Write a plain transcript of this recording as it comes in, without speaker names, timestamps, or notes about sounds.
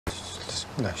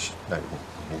No,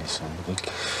 listen. You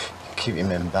keep your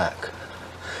men back.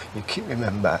 You keep your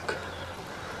men back.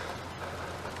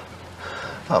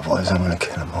 Otherwise, I'm going to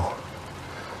kill them all.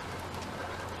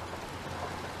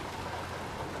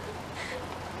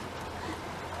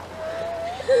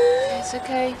 It's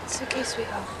okay,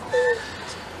 sweetheart.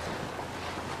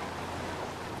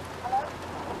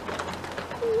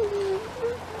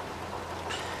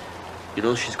 You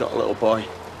know she's got a little boy.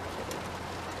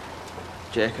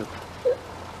 Jacob. He's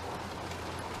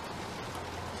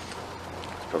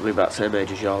probably about the same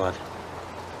age as your lad.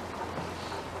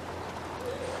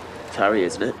 It's Harry,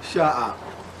 isn't it? Shut up.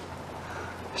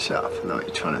 Shut up. I know what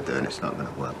you're trying to do and it's not going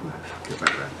to work. Get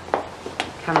back round.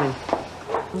 Cameron,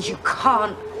 you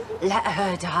can't let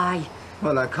her die.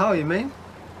 Well, like Carl, you mean?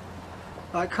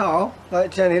 Like Carl, like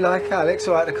Jenny, like Alex,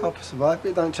 all right, the copper survived, but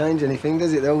it don't change anything,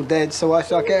 does it? They're all dead, so why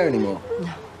should I care anymore?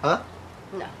 No. Huh?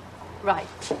 No.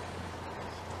 Right.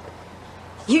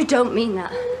 You don't mean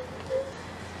that.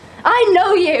 I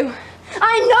know you!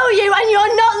 I know you, and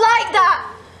you're not like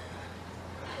that!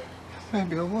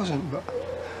 Maybe I wasn't, but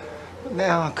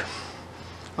now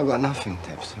I've got nothing,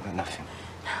 Debs. I've got nothing.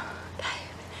 No, babe.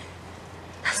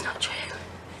 That's not true.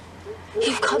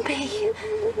 You've got me.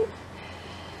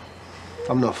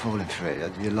 I'm not falling for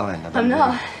it. You're lying. I'm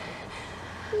not.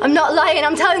 I'm not lying.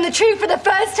 I'm telling the truth for the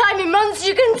first time in months.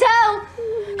 You can tell.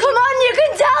 Come on, you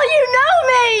can tell. You know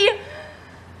me.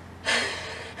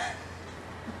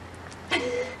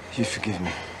 You forgive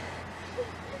me.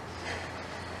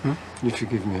 You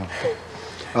forgive me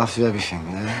after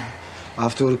everything, yeah?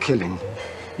 After all the killing.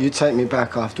 You take me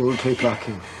back after all the people I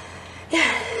killed.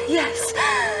 Yeah, yes.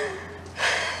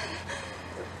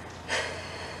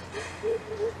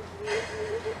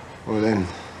 Well then,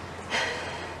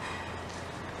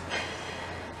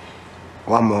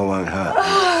 one more won't hurt.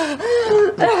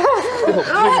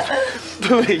 Oh,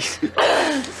 please. Please.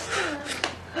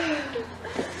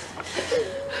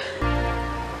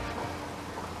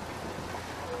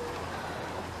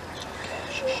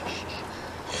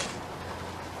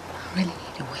 I really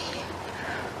need a wee.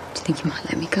 Do you think you might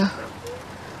let me go?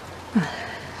 Well,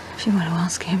 if you want to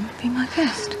ask him, be my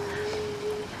guest.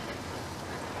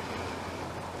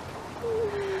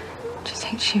 Do you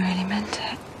think she really meant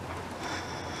it?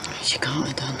 She can't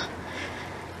have done.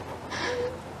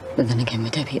 But then again,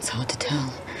 with Debbie, it's hard to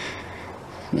tell.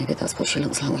 Maybe that's what she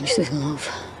looks like when she's in love.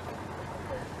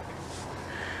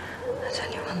 I'll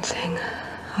tell you one thing.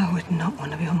 I would not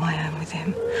want to be on my own with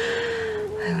him.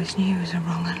 I always knew he was a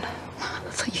wrong one.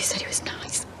 I thought you said he was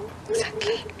nice.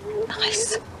 Exactly.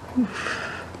 Nice.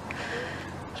 Oof.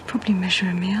 He's probably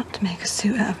measuring me up to make a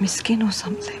suit out of my skin or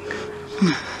something.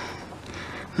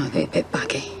 Might be a bit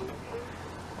baggy.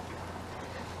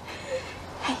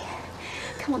 Hey,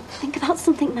 come on, think about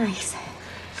something nice.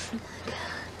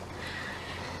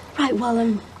 Right,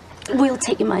 well, we'll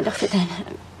take your mind off it then.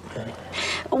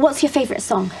 What's your favourite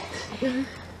song?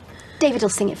 David will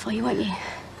sing it for you, won't you?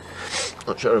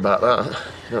 Not sure about that.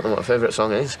 You don't know what my favourite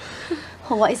song is.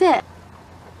 Well, what is it?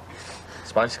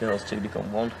 Spice Girls 2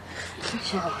 Become 1.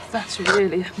 Oh, that's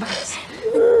really embarrassing.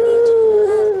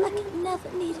 Like I never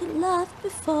needed love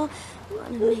before.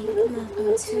 Wanna make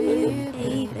love to you,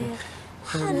 baby.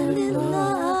 Had a little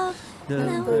love,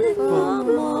 now we're living for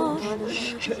more. Are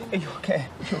you okay?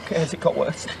 Are you okay? Has it got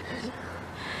worse?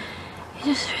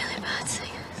 You're just really bad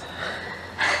singers.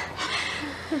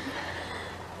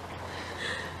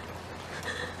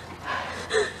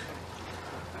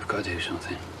 I've got to do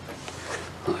something.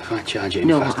 Well, if I charge it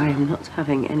No, fast I am not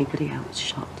having anybody else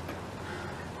shot.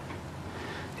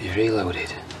 He's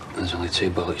reloaded. There's only 2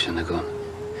 bullets in the gun.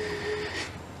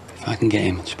 If I can get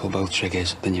him to pull both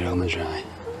triggers, then you're home and dry.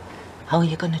 How are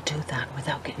you going to do that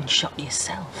without getting shot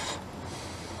yourself?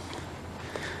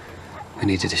 We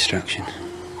need a distraction.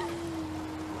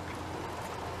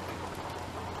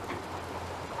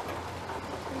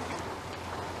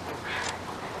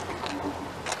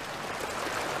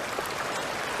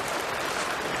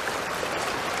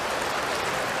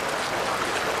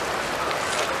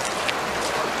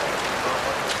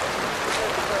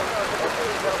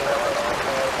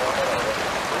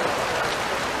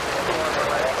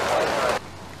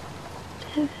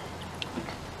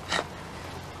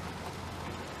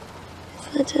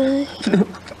 If I die,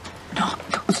 No,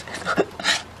 don't say that.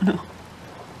 No.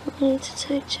 I need to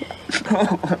take Jake.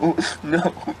 No.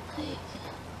 Please.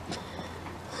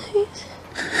 Please.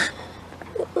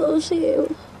 It loves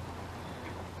you.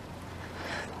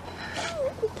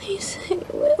 Please say you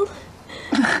will.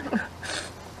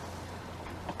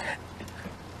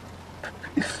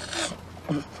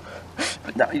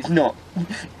 But that is not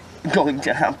going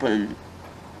to happen.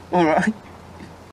 All right?